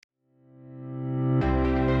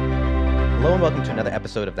Hello and welcome to another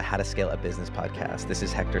episode of the How to Scale a Business podcast. This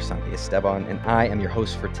is Hector Santiesteban and I am your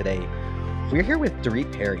host for today. We're here with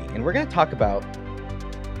Dorit Perry and we're going to talk about,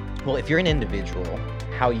 well, if you're an individual,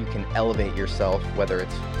 how you can elevate yourself, whether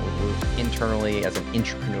it's internally as an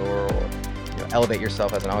entrepreneur or elevate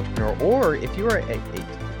yourself as an entrepreneur, or if you are a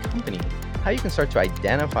company, how you can start to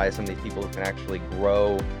identify some of these people who can actually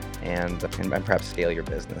grow and perhaps scale your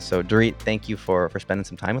business. So Dorit, thank you for spending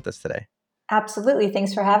some time with us today. Absolutely.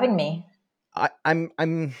 Thanks for having me.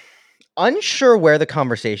 I'm unsure where the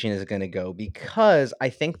conversation is going to go because I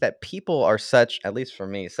think that people are at least for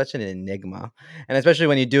me, such an enigma. And especially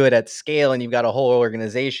when you do it at scale and you've got a whole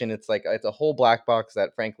organization, it's a whole black box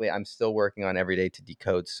that frankly, I'm still working on every day to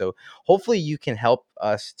decode. So hopefully you can help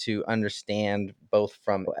us to understand both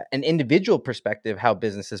from an individual perspective, how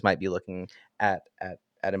businesses might be looking at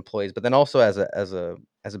employees, but then also as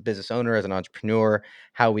a business owner, as an entrepreneur,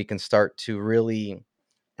 how we can start to really,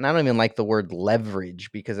 and I don't even like the word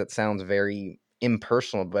leverage because it sounds very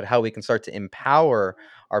impersonal, but how we can start to empower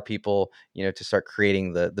our people, to start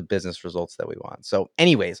creating the business results that we want. So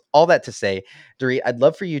anyways, all that to say, Dorit, I'd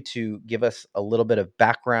love for you to give us a little bit of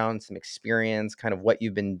background, some experience, kind of what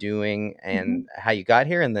you've been doing and how you got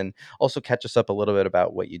here, and then also catch us up a little bit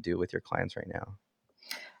about what you do with your clients right now.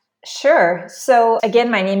 Sure. So again,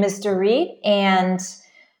 my name is Dorit, and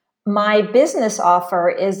my business offer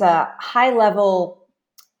is a high-level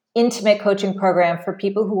intimate coaching program for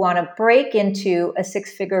people who want to break into a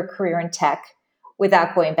six-figure career in tech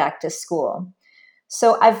without going back to school.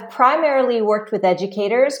 So I've primarily worked with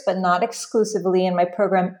educators, but not exclusively. And my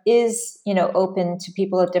program is, open to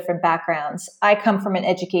people of different backgrounds. I come from an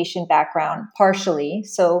education background partially.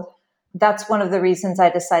 So that's one of the reasons I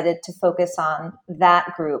decided to focus on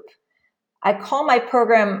that group. I call my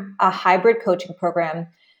program a hybrid coaching program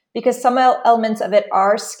because some elements of it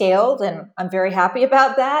are scaled, and I'm very happy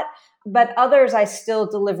about that. But others, I still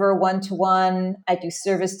deliver one-to-one. I do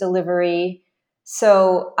service delivery.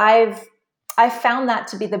 So I found that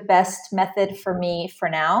to be the best method for me for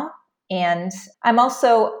now. And I'm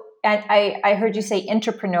also, I heard you say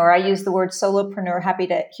entrepreneur. I use the word solopreneur. Happy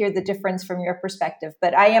to hear the difference from your perspective.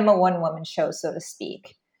 But I am a one-woman show, so to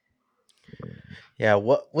speak. Yeah,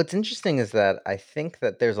 what's interesting is that I think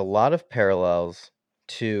that there's a lot of parallels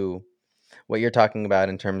to what you're talking about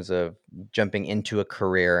in terms of jumping into a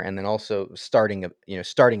career and then also starting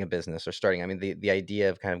a business or I mean, the idea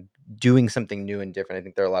of kind of doing something new and different. I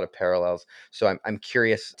think there are a lot of parallels. So I'm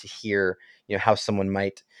curious to hear, how someone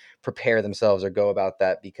might prepare themselves or go about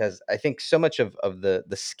that, because I think so much of the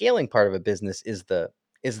scaling part of a business is the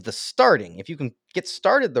starting. If you can get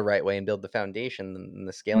started the right way and build the foundation, then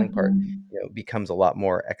the scaling part, becomes a lot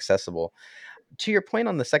more accessible. To your point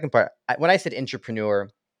on the second part, when I said entrepreneur,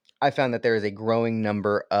 I found that there is a growing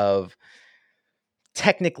number of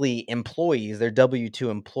technically employees. They're W-2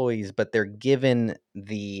 employees, but they're given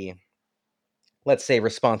the, let's say,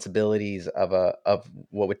 responsibilities of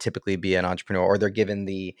what would typically be an entrepreneur, or they're given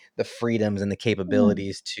the freedoms and the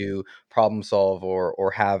capabilities to problem solve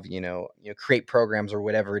or have, create programs or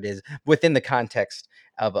whatever it is within the context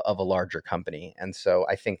of a larger company. And so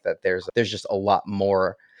I think that there's just a lot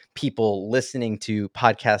more people listening to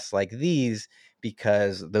podcasts like these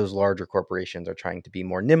because those larger corporations are trying to be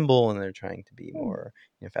more nimble and they're trying to be more,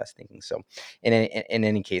 fast thinking. So in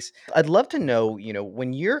any case, I'd love to know,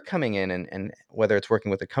 when you're coming in and whether it's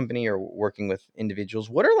working with a company or working with individuals,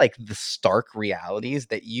 what are like the stark realities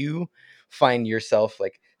that you find yourself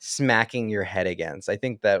like smacking your head against? I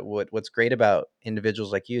think that what's great about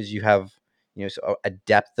individuals like you is you have, a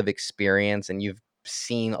depth of experience, and you've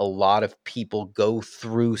seen a lot of people go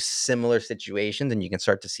through similar situations, and you can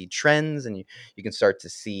start to see trends, and you can start to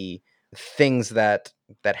see things that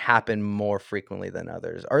happen more frequently than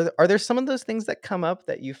others. Are there some of those things that come up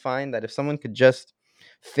that you find that if someone could just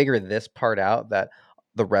figure this part out, that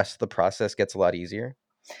the rest of the process gets a lot easier?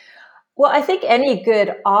 Well, I think any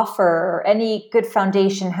good offer or any good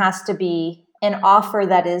foundation has to be an offer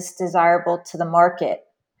that is desirable to the market,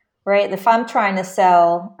 right? If I'm trying to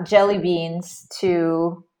sell jelly beans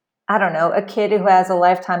to, I don't know, a kid who has a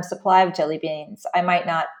lifetime supply of jelly beans, I might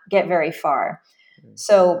not get very far.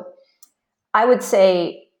 So I would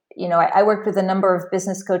say, I worked with a number of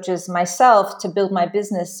business coaches myself to build my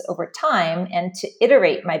business over time and to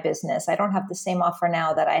iterate my business. I don't have the same offer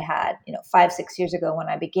now that I had, 5-6 years ago when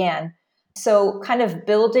I began. So kind of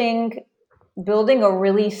building a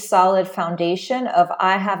really solid foundation of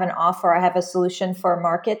I have an offer, I have a solution for a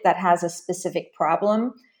market that has a specific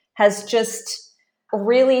problem has just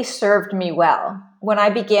really served me well. When I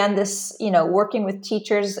began this, working with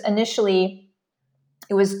teachers initially,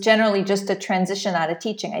 it was generally just a transition out of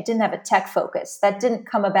teaching. I didn't have a tech focus. That didn't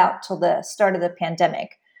come about till the start of the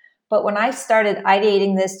pandemic. But when I started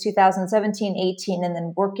ideating this 2017, 18, and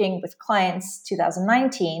then working with clients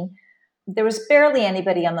 2019, there was barely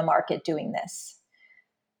anybody on the market doing this.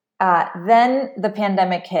 Then the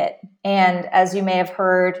pandemic hit. And as you may have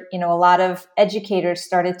heard, a lot of educators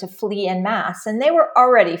started to flee en masse, and they were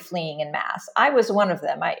already fleeing en masse. I was one of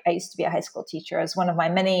them. I used to be a high school teacher. It was one of my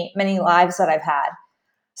many, many lives that I've had.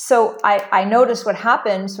 So I noticed what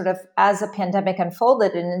happened sort of as the pandemic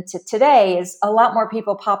unfolded and into today is a lot more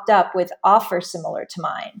people popped up with offers similar to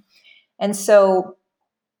mine. And so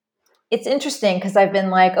it's interesting because I've been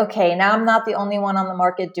like, okay, now I'm not the only one on the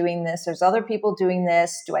market doing this. There's other people doing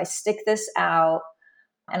this. Do I stick this out?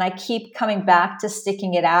 And I keep coming back to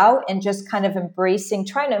sticking it out and just kind of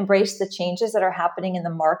trying to embrace the changes that are happening in the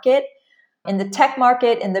market, in the tech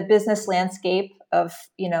market, in the business landscape of,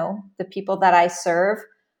 the people that I serve.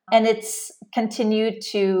 And it's continued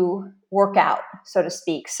to work out, so to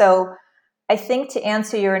speak. So I think to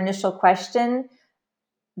answer your initial question,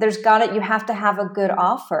 you have to have a good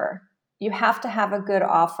offer. You have to have a good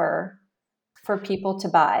offer for people to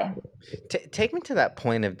buy. Take me to that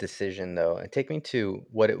point of decision, though, and take me to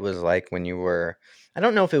what it was like when you were. I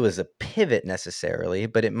don't know if it was a pivot necessarily,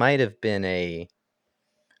 but it might have been a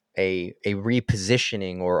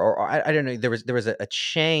repositioning, or I don't know. There was a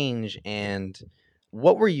change, and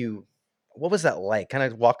what were you? What was that like? Kind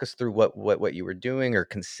of walk us through what you were doing or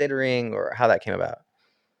considering, or how that came about.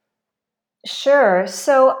 Sure.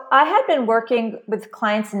 So I had been working with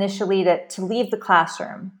clients initially to leave the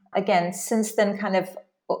classroom. Again, since then, kind of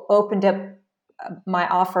opened up my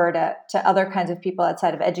offer to other kinds of people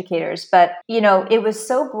outside of educators. But, it was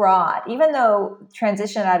so broad. Even though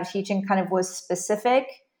transition out of teaching kind of was specific,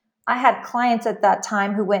 I had clients at that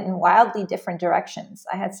time who went in wildly different directions.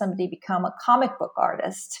 I had somebody become a comic book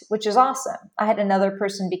artist, which is awesome. I had another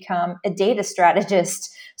person become a data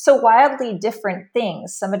strategist. So wildly different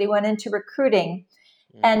things. Somebody went into recruiting.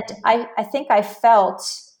 And I think I felt,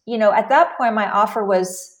 at that point, my offer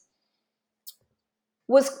was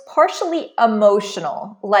partially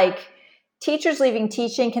emotional. Like, teachers leaving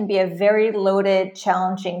teaching can be a very loaded,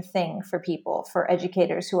 challenging thing for people, for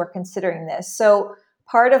educators who are considering this. So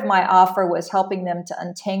part of my offer was helping them to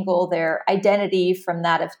untangle their identity from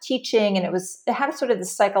that of teaching. And it had sort of the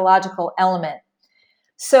psychological element.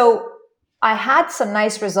 So I had some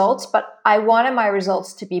nice results, but I wanted my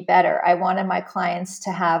results to be better. I wanted my clients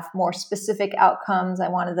to have more specific outcomes. I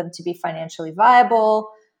wanted them to be financially viable.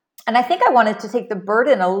 And I think I wanted to take the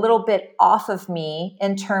burden a little bit off of me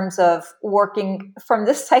in terms of working from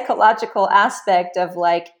this psychological aspect of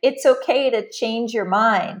like, it's okay to change your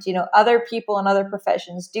mind. Other people in other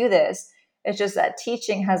professions do this. It's just that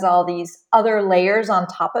teaching has all these other layers on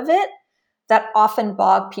top of it that often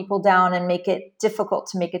bog people down and make it difficult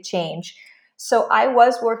to make a change. So I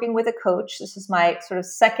was working with a coach. This is my sort of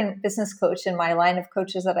second business coach in my line of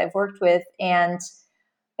coaches that I've worked with. And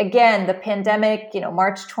again, the pandemic,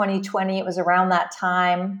 March 2020, it was around that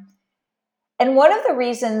time. And one of the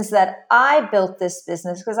reasons that I built this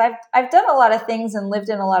business, because I've done a lot of things and lived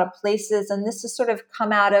in a lot of places, and this has sort of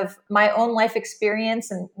come out of my own life experience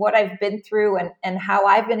and what I've been through and how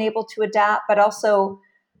I've been able to adapt, but also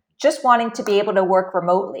just wanting to be able to work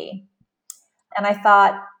remotely. And I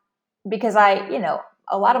thought, because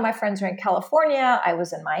a lot of my friends are in California, I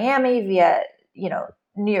was in Miami via,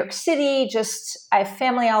 New York City, I have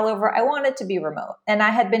family all over. I wanted to be remote. And I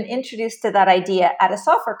had been introduced to that idea at a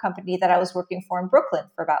software company that I was working for in Brooklyn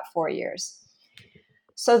for about 4 years.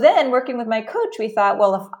 So then working with my coach, we thought,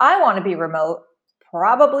 well, if I want to be remote,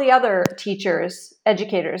 probably other teachers,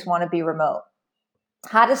 educators want to be remote.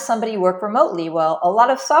 How does somebody work remotely? Well, a lot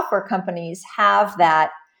of software companies have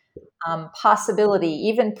that possibility,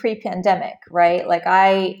 even pre-pandemic, right? Like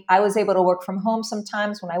I was able to work from home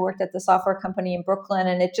sometimes when I worked at the software company in Brooklyn,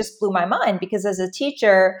 and it just blew my mind because as a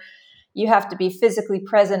teacher, you have to be physically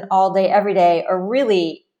present all day, every day, or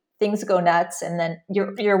really things go nuts, and then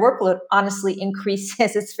your workload honestly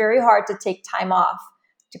increases. It's very hard to take time off,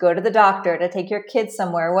 to go to the doctor, to take your kids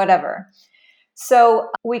somewhere, whatever. So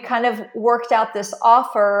we kind of worked out this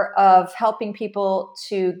offer of helping people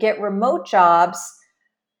to get remote jobs.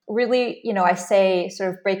 Really, I say sort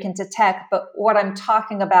of break into tech, but what I'm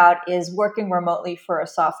talking about is working remotely for a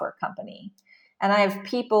software company. And I have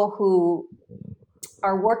people who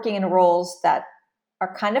are working in roles that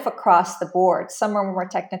are kind of across the board. Some are more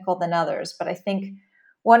technical than others. But I think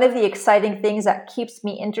one of the exciting things that keeps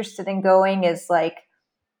me interested in going is like,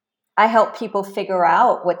 I help people figure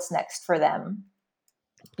out what's next for them.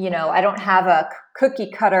 I don't have a cookie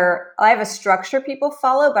cutter. I have a structure people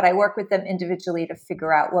follow, but I work with them individually to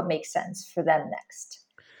figure out what makes sense for them next.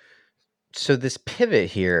 So this pivot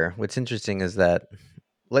here, what's interesting is that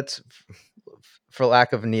let's, for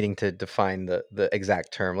lack of needing to define the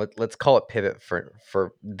exact term, let's call it pivot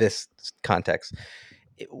for this context.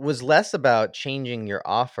 It was less about changing your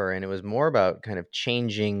offer, and it was more about kind of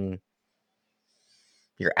changing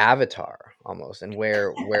your avatar almost, and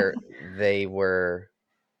where they were.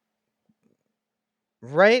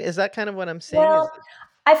 Right? Is that kind of what I'm saying? Well,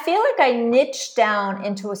 I feel like I niched down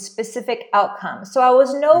into a specific outcome. So I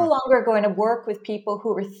was no Mm, longer going to work with people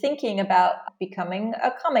who were thinking about becoming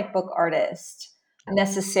a comic book artist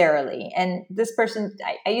necessarily. And this person,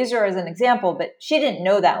 I use her as an example, but she didn't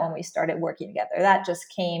know that when we started working together. That just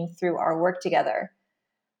came through our work together.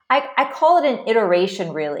 I call it an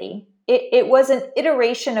iteration, really. It was an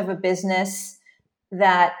iteration of a business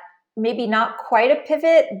that maybe not quite a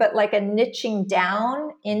pivot, but like a niching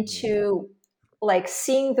down mhm, into like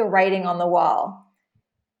seeing the writing on the wall.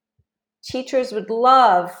 Teachers would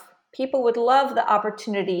love, people would love the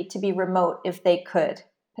opportunity to be remote if they could,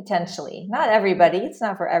 potentially. Not everybody, it's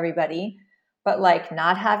not for everybody, but like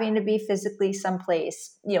not having to be physically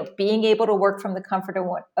someplace, being able to work from the comfort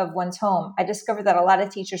of one's home. I discovered that a lot of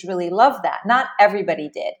teachers really love that. Not everybody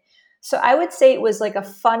did. So I would say it was like a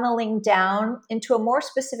funneling down into a more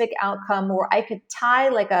specific outcome where I could tie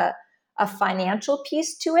like a financial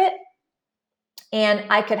piece to it, and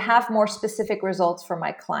I could have more specific results for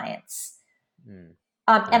my clients. mm,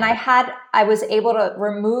 And yeah, I was able to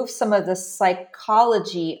remove some of the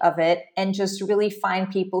psychology of it and just really find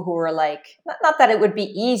people who were like, not that it would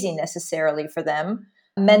be easy necessarily for them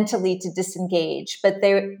mentally to disengage, but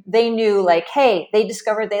they knew like, hey, they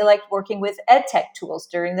discovered they liked working with ed tech tools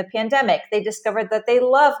during the pandemic. They discovered that they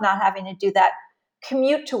love not having to do that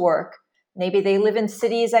commute to work. Maybe they live in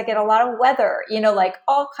cities that get a lot of weather, like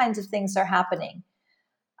all kinds of things are happening.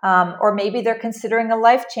 Or maybe they're considering a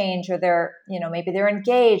life change, or maybe they're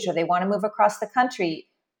engaged, or they want to move across the country.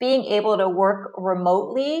 Being able to work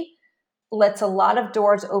remotely lets a lot of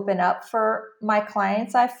doors open up for my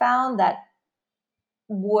clients. I found that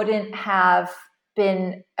wouldn't have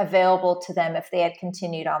been available to them if they had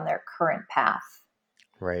continued on their current path.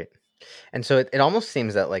 right. And so it almost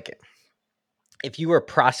seems that like if you were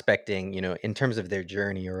prospecting, in terms of their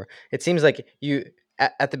journey, or it seems like you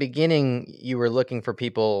at the beginning you were looking for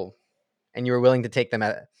people and you were willing to take them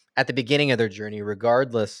at the beginning of their journey,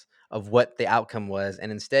 regardless of what the outcome was.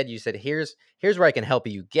 And instead you said, here's where I can help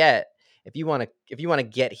you get. If you want to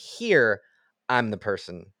get here, I'm the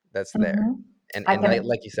person that's there. Mm-hmm. I And like, can.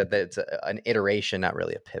 like you said, that it's an iteration, not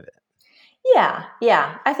really a pivot. Yeah,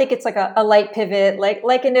 yeah. I think it's like a light pivot,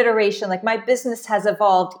 like an iteration. Like my business has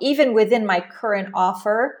evolved even within my current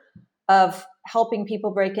offer of helping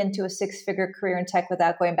people break into a six-figure career in tech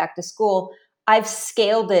without going back to school. I've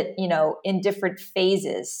scaled it, in different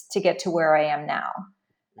phases to get to where I am now.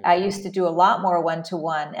 I Mhm. used to do a lot more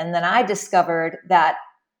one-to-one, and then I discovered that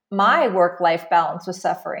my work-life balance was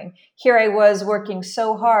suffering. Here I was working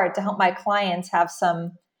so hard to help my clients have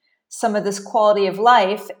some of this quality of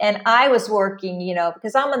life. And I was working,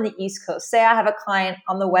 because I'm on the East Coast. Say I have a client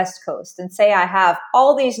on the West Coast, and say I have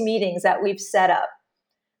all these meetings that we've set up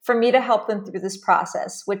for me to help them through this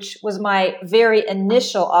process, which was my very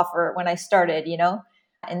initial offer when I started,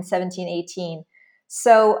 in 17, 18.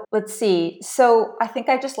 So let's see. So I think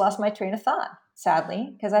I just lost my train of thought, sadly,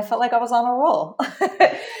 because I felt like I was on a roll.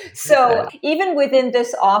 So Okay. even within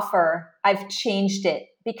this offer, I've changed it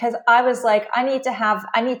because I was like, I need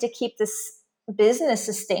to keep this business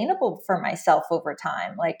sustainable for myself over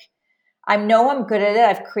time. Like, I know I'm good at it.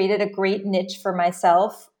 I've created a great niche for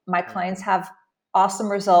myself. My clients Mhm. have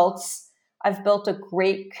awesome results. I've built a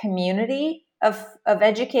great community of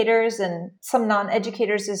educators and some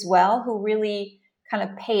non-educators as well who really kind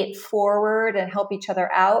of pay it forward and help each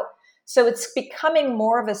other out. So it's becoming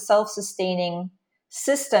more of a self-sustaining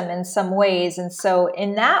system in some ways. And so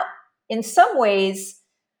in some ways,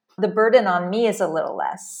 the burden on me is a little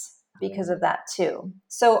less because of that too.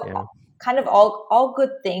 So Yeah. kind of all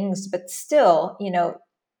good things, but still,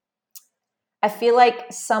 I feel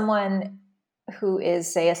like someone who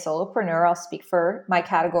is, say, a solopreneur, I'll speak for my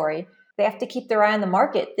category, they have to keep their eye on the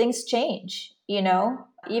market. Things change,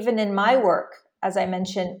 even in my work. As I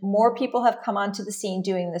mentioned, more people have come onto the scene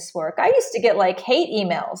doing this work. I used to get like hate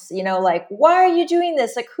emails, like, why are you doing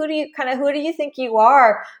this? Like, who do you think you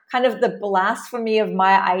are? Kind of the blasphemy of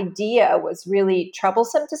my idea was really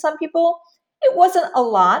troublesome to some people. It wasn't a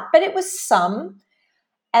lot, but it was some.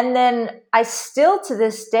 And then I still to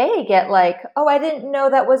this day get like, oh, I didn't know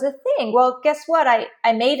that was a thing. Well, guess what?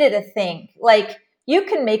 I made it a thing. Like, you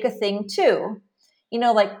can make a thing too,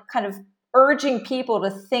 like kind of urging people to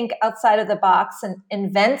think outside of the box and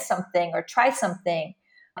invent something or try something.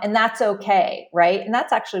 And that's okay, right? And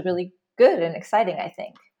that's actually really good and exciting, I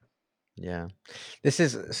think. Yeah. This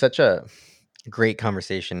is such a great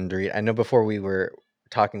conversation, Dorit. I know before we were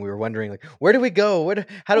talking, we were wondering like, where do we go?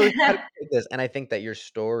 How do we take this? And I think that your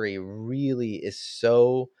story really is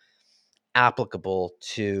so applicable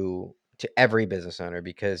to every business owner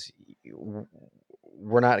because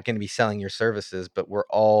we're not going to be selling your services, but we're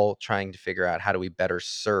all trying to figure out how do we better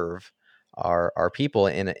serve our people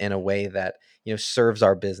in a way that serves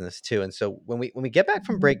our business too. And so when we get back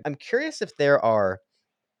from break, I'm curious if there are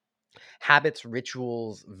habits,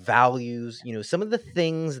 rituals, values, some of the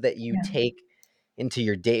things that you Yeah, take into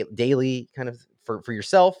your daily kind of for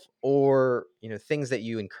yourself, or, things that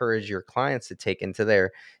you encourage your clients to take into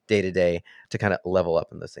their day to day to kind of level up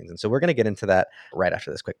in those things. And so we're going to get into that right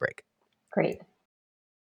after this quick break. great.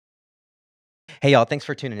 Hey, y'all, thanks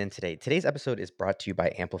for tuning in today. Today's episode is brought to you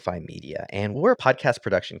by Amplify Media, and we're a podcast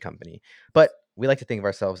production company, but we like to think of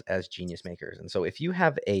ourselves as genius makers. And so if you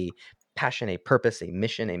have a passion, a purpose, a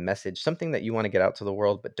mission, a message, something that you want to get out to the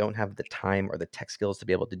world, but don't have the time or the tech skills to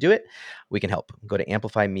be able to do it, we can help. Go to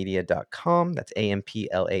amplifymedia.com. That's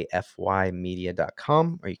AMPLAFY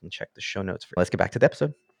media.com, or you can check the show notes. Let's get back to the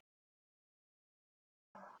episode.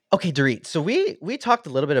 Okay, Dorit. So we talked a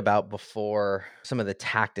little bit about before some of the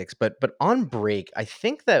tactics, but on break, I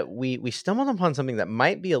think that we stumbled upon something that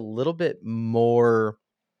might be a little bit more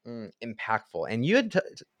impactful. And you had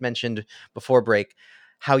mentioned before break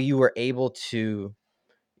how you were able to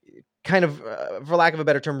kind of, for lack of a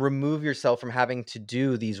better term, remove yourself from having to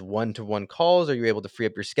do these one-to-one calls, or you're able to free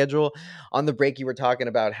up your schedule. On the break, you were talking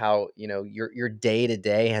about how, your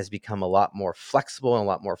day-to-day has become a lot more flexible and a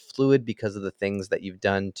lot more fluid because of the things that you've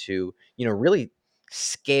done to, really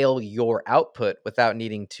scale your output without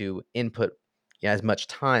needing to input as much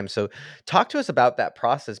time. So talk to us about that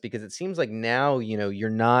process, because it seems like now, you're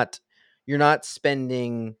not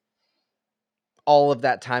spending all of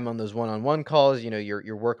that time on those one-on-one calls.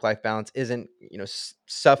 Your work-life balance isn't,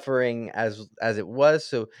 suffering as it was.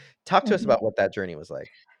 So talk to us Mhm. about what that journey was like.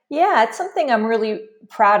 Yeah, it's something I'm really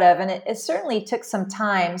proud of, and it certainly took some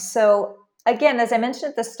time. So, again, as I mentioned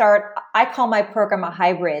at the start, I call my program a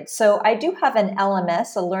hybrid. So, I do have an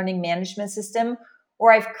LMS, a learning management system,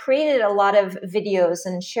 where I've created a lot of videos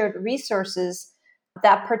and shared resources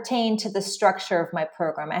that pertain to the structure of my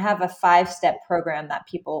program. I have a 5-step program that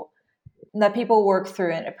people work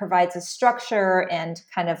through, and it provides a structure and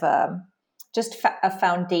kind of a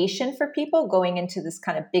foundation for people going into this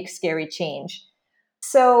kind of big scary change.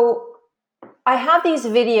 So I have these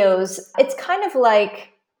videos. It's kind of like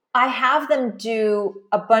I have them do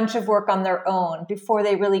a bunch of work on their own before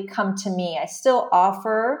they really come to me. I still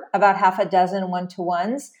offer about half a dozen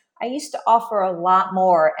one-to-ones. I used to offer a lot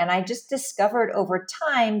more, and I just discovered over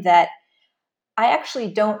time that I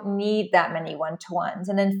actually don't need that many one-to-ones.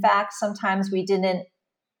 And in fact, sometimes we didn't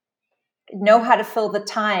know how to fill the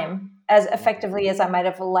time as effectively as I might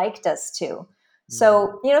have liked us to. Mhm.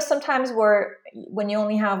 So, sometimes when you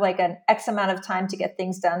only have like an X amount of time to get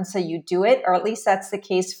things done, so you do it, or at least that's the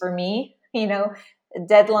case for me.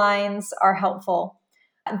 Deadlines are helpful.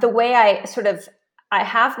 The way I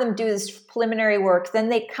have them do this preliminary work, then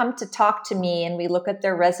they come to talk to me and we look at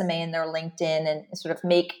their resume and their LinkedIn and sort of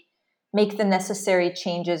make the necessary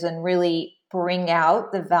changes and really bring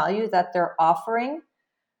out the value that they're offering,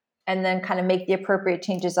 and then kind of make the appropriate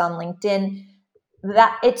changes on LinkedIn.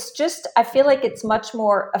 That it's just, I feel like it's much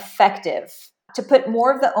more effective to put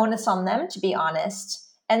more of the onus on them, to be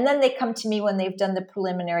honest. And then they come to me when they've done the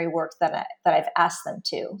preliminary work that I've asked them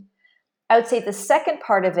to. I would say the second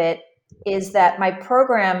part of it is that my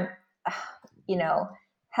program, you know,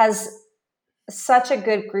 has such a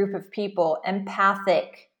good group of people,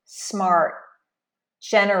 empathic, smart,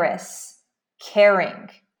 generous,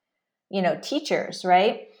 caring, teachers,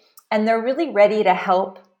 right? And they're really ready to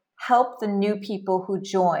help the new people who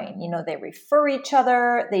join. They refer each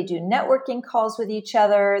other, they do networking calls with each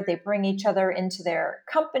other, they bring each other into their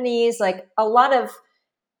companies. Like, a lot of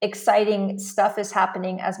exciting stuff is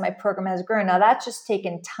happening as my program has grown. Now, that's just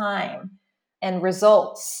taken time and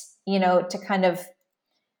results, to kind of,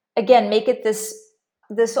 again, make it this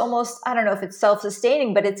almost, I don't know if it's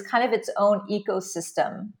self-sustaining, but it's kind of its own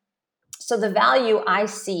ecosystem. So the value I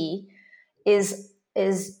see is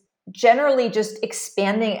generally just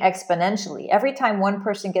expanding exponentially. Every time one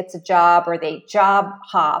person gets a job or they job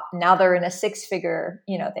hop, now they're in a six-figure,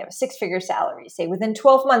 they have a six-figure salary, say within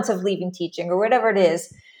 12 months of leaving teaching or whatever it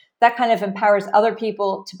is, that kind of empowers other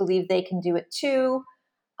people to believe they can do it too.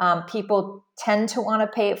 People tend to want to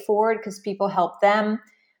pay it forward because people help them.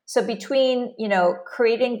 So between,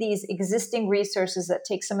 creating these existing resources that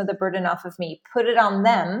take some of the burden off of me, put it on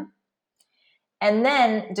them, and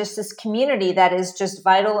then just this community that is just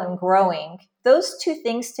vital and growing, those two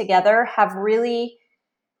things together have really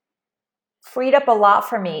freed up a lot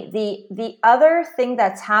for me. The other thing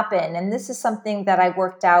that's happened, and this is something that I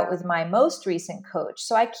worked out with my most recent coach.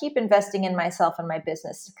 So I keep investing in myself and my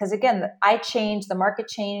business because again, I change, the market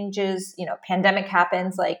changes, pandemic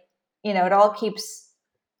happens, it all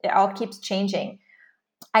keeps changing.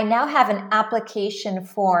 I now have an application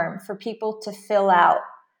form for people to fill out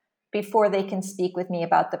before they can speak with me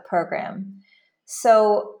about the program.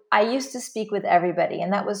 So I used to speak with everybody,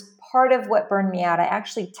 and that was part of what burned me out. I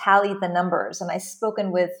actually tallied the numbers, and I've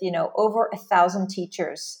spoken with, over 1,000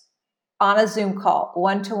 teachers on a Zoom call,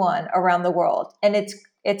 one-to-one around the world. And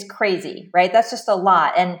it's crazy, right? That's just a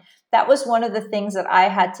lot. And that was one of the things that I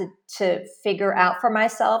had to figure out for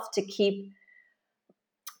myself to keep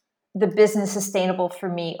the business sustainable for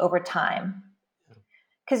me over time.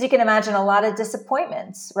 Because you can imagine a lot of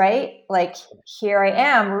disappointments, right? Like here I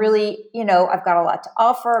am really, I've got a lot to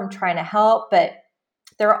offer. I'm trying to help, but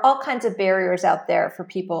there are all kinds of barriers out there for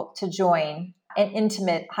people to join an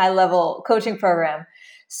intimate high level coaching program.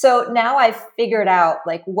 So now I've figured out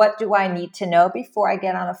like, what do I need to know before I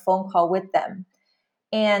get on a phone call with them?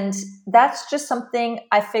 And that's just something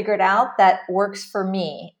I figured out that works for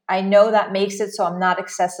me. I know that makes it so I'm not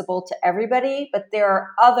accessible to everybody, but there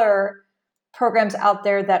are other programs out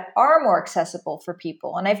there that are more accessible for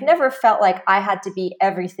people. And I've never felt like I had to be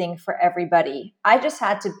everything for everybody. I just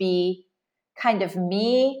had to be kind of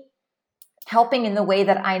me, helping in the way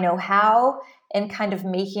that I know how, and kind of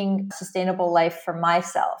making a sustainable life for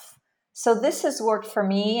myself. So this has worked for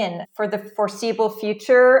me, and for the foreseeable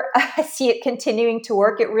future, I see it continuing to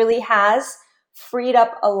work. It really has freed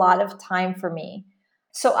up a lot of time for me.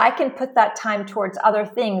 So I can put that time towards other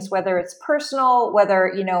things, whether it's personal,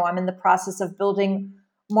 whether, I'm in the process of building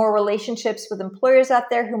more relationships with employers out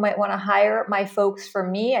there who might want to hire my folks for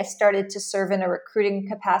me. I started to serve in a recruiting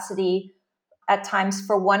capacity at times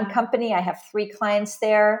for one company. I have 3 clients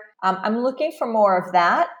there. I'm looking for more of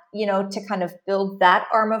that, to kind of build that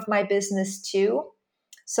arm of my business too.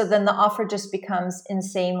 So then the offer just becomes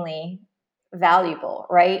insanely valuable,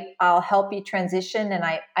 right? I'll help you transition, and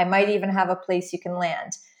I might even have a place you can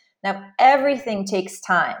land. Now, everything takes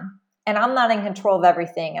time, and I'm not in control of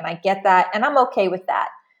everything, and I get that, and I'm okay with that.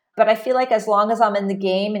 But I feel like as long as I'm in the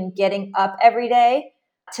game and getting up every day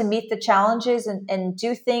to meet the challenges and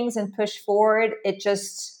do things and push forward, it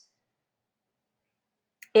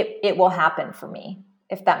will happen for me,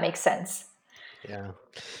 if that makes sense. Yeah.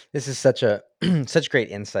 This is such a such great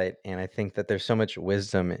insight, and I think that there's so much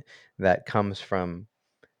wisdom that comes from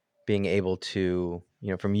being able to,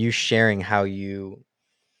 from you sharing how you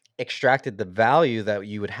extracted the value that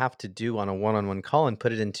you would have to do on a one-on-one call and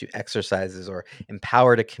put it into exercises or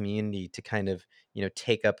empowered a community to kind of,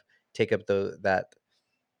 take up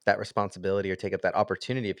that responsibility or take up that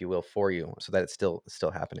opportunity, if you will, for you, so that it's still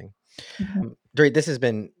happening. Mhm. Dorit, this has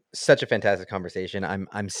been such a fantastic conversation.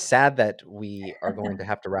 I'm sad that we are going to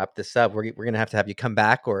have to wrap this up. We're going to have you come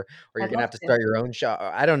back, or you're I'd going to love have to to. start your own show.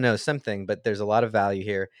 I don't know, something, but there's a lot of value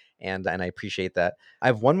here, and I appreciate that. I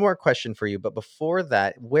have one more question for you, but before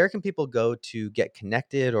that, where can people go to get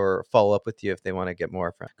connected or follow up with you if they want to get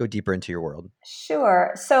more go deeper into your world?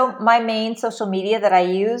 Sure. So my main social media that I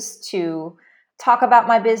use to talk about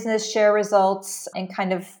my business, share results, and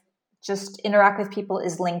kind of just interact with people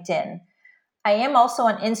is LinkedIn. I am also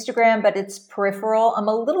on Instagram, but it's peripheral. I'm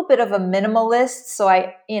a little bit of a minimalist, so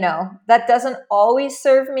that doesn't always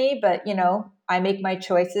serve me, but I make my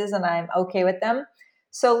choices and I'm okay with them.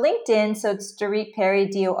 So LinkedIn, so it's Dorit Perry,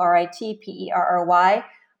 DoritPerry.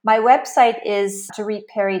 My website is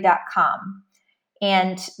doritperry.com.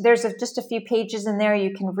 And there's just a few pages in there.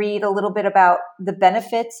 You can read a little bit about the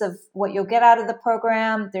benefits of what you'll get out of the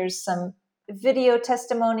program. There's some video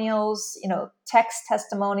testimonials, text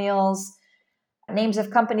testimonials, names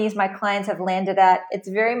of companies my clients have landed at. It's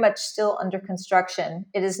very much still under construction.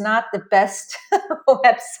 It is not the best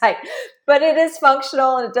website, but it is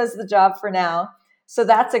functional and it does the job for now. So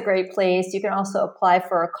that's a great place. You can also apply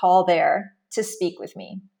for a call there to speak with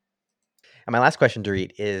me. And my last question,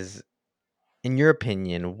 Dorit, is, in your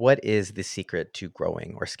opinion, what is the secret to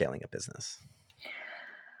growing or scaling a business?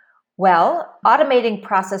 Well, automating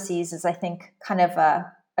processes is, I think, kind of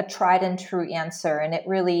a tried and true answer. And it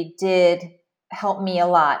really did help me a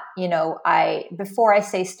lot. Before I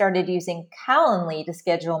say started using Calendly to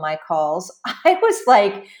schedule my calls, I was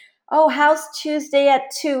like, oh, how's Tuesday at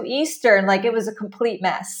 2 Eastern? Like it was a complete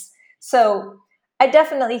mess. So I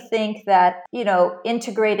definitely think that,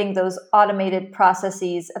 integrating those automated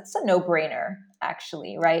processes, it's a no-brainer,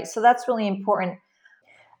 actually, right? So that's really important.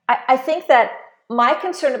 I think that my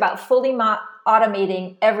concern about fully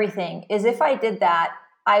automating everything is if I did that,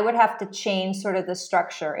 I would have to change sort of the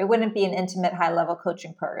structure. It wouldn't be an intimate high-level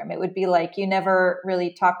coaching program. It would be like, you never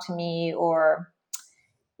really talk to me, or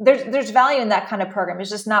there's value in that kind of program.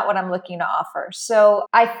 It's just not what I'm looking to offer. So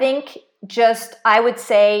I think I would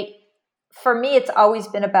say, for me, it's always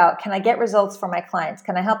been about, can I get results for my clients?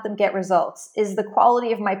 Can I help them get results? Is the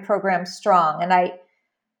quality of my program strong? And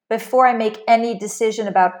before I make any decision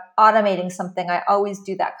about automating something, I always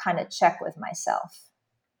do that kind of check with myself.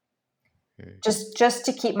 Just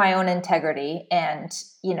to keep my own integrity and,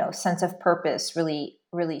 sense of purpose really,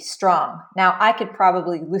 really strong. Now, I could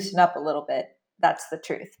probably loosen up a little bit. That's the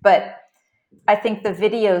truth. But I think the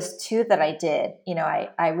videos too that I did,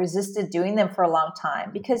 I resisted doing them for a long time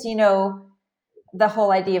because, the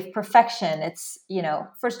whole idea of perfection, it's,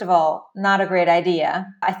 first of all, not a great idea.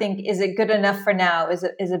 I think, is it good enough for now is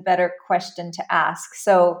a better question to ask.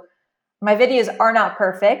 So my videos are not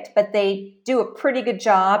perfect, but they do a pretty good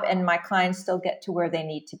job, and my clients still get to where they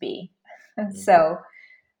need to be. So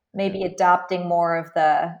maybe adopting more of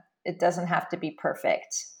it doesn't have to be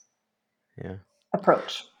perfect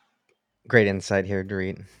approach. Great insight here,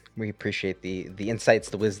 Dorit. We appreciate the insights,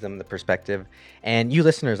 the wisdom, the perspective. And you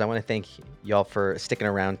listeners, I want to thank y'all for sticking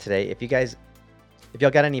around today. If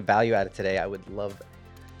y'all got any value out of today, I would love,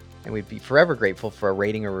 and we'd be forever grateful for a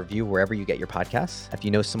rating or review wherever you get your podcasts. If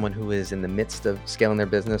you know someone who is in the midst of scaling their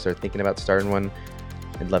business or thinking about starting one,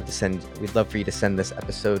 we'd love for you to send this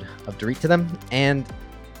episode of Dorit to them. And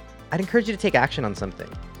I'd encourage you to take action on something.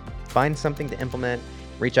 Find something to implement.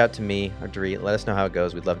 Reach out to me or Dorit. Let us know how it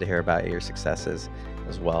goes. We'd love to hear about your successes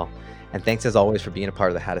as well. And thanks as always for being a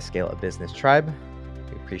part of the How to Scale a Business tribe.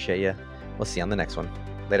 We appreciate you. We'll see you on the next one.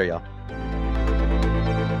 Later, y'all.